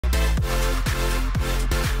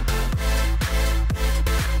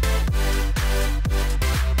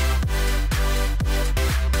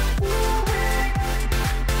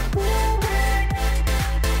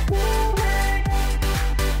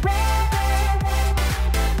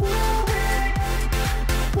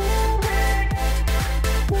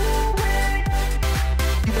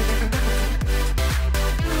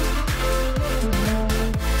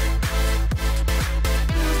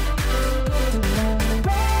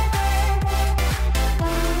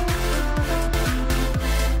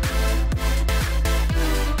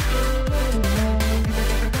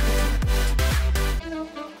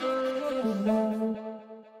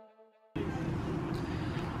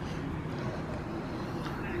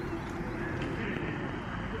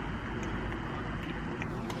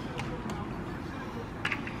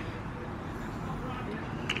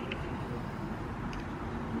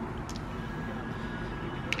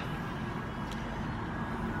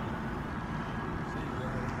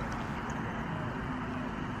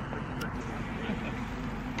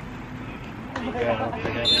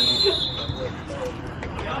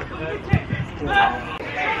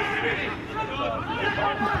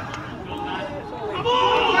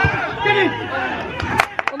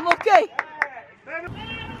Unlucky.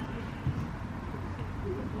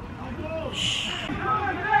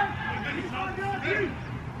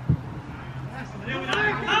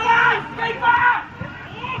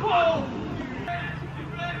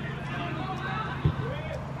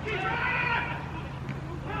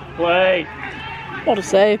 Play. What a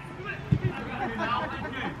save.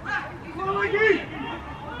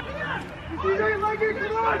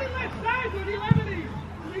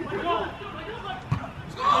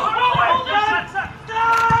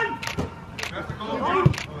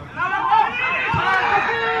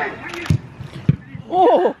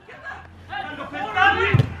 Oh!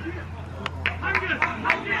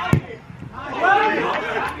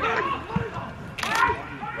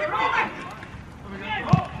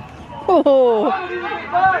 Oh!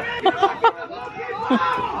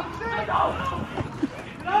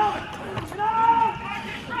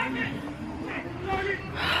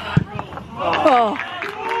 Oh!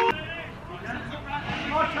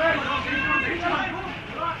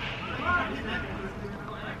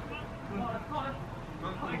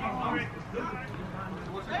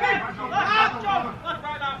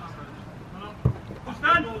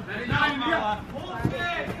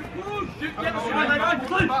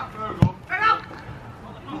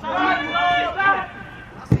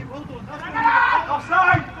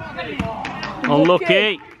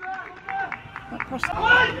 Unlucky.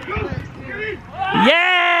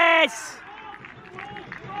 Yes!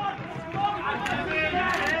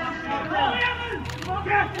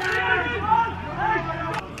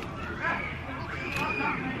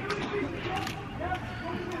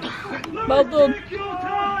 Well done.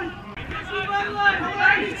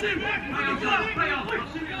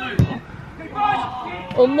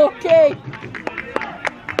 Unlucky.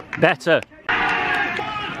 Better.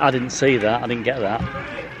 I didn't see that. I didn't get that.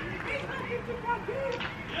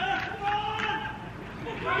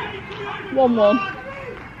 One.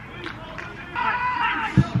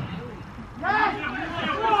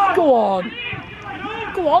 Go on.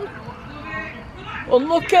 Go on.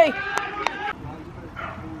 Unlucky.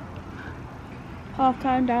 Half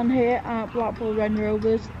time down here at Blackpool Wren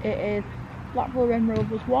Rovers. It is Blackpool Wren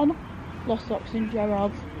Rovers 1, Lostock St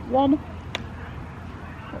Gerards 1.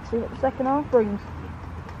 Let's see what the second half brings.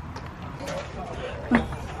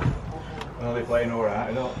 Are they playing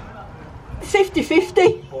alright?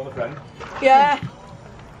 50-50. Phone a friend. Yeah.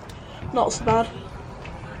 Not so bad.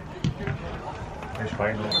 It's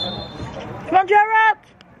fine. Come on, Gerard!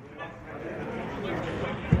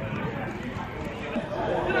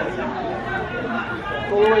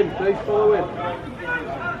 Follow in, please, follow in.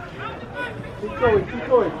 Keep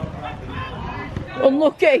going.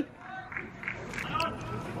 Unlucky.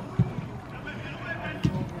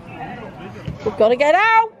 We've got to get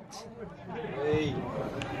out! Hey.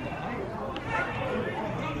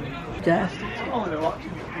 Death.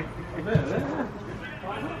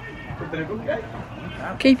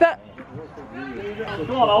 Keep it.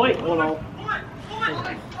 Come on, Ollie. Come on, Ollie.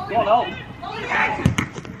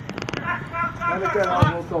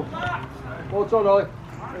 Well done, Ollie.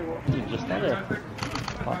 You just had it.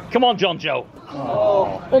 Come on, John Joe.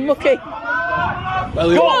 Oh. Unlucky. Go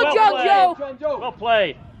on, John Joe. Well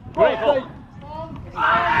played. Grateful.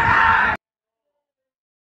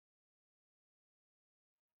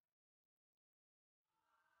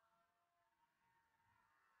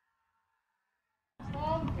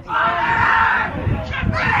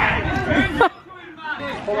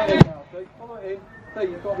 Follow it in now, Pete. Follow it in. Pete,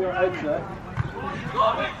 you've got to be on edge there.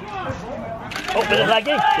 Up with the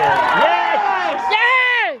leggy. Yes!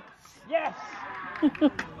 Yes! Yes! With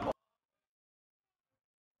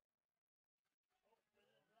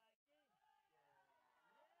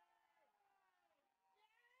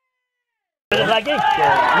the leggy.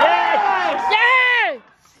 Yes!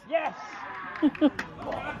 Yes!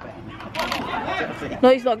 No,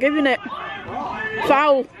 he's not giving it.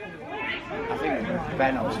 Foul. I think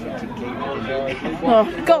Ben was thinking keep it. Oh,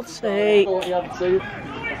 for God's sake. Thought you had to.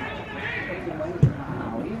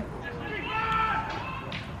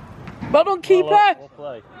 Well done, keeper. Well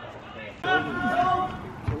play.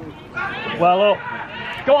 Well up.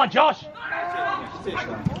 Go on, Josh.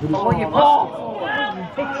 Oh, you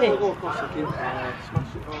hit it.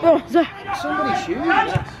 Oh, Zach. Somebody's shoes.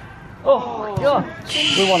 Yes. Oh, God.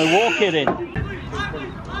 We want to walk it in.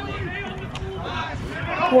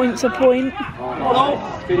 Point's a point. Oh,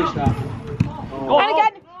 finish that. Oh, And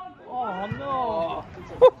again. Oh, no.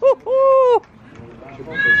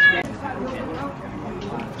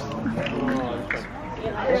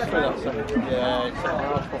 Just for that second. Yeah, it's not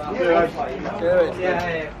hard. Do it.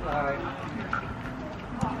 Yeah.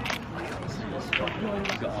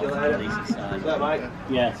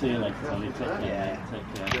 Yeah, see you later, Tony. Take care.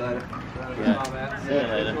 Take care. See you later. Yeah. See you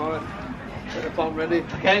later. Get the pump ready.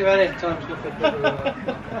 Okay, ready. Time's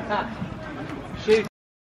good.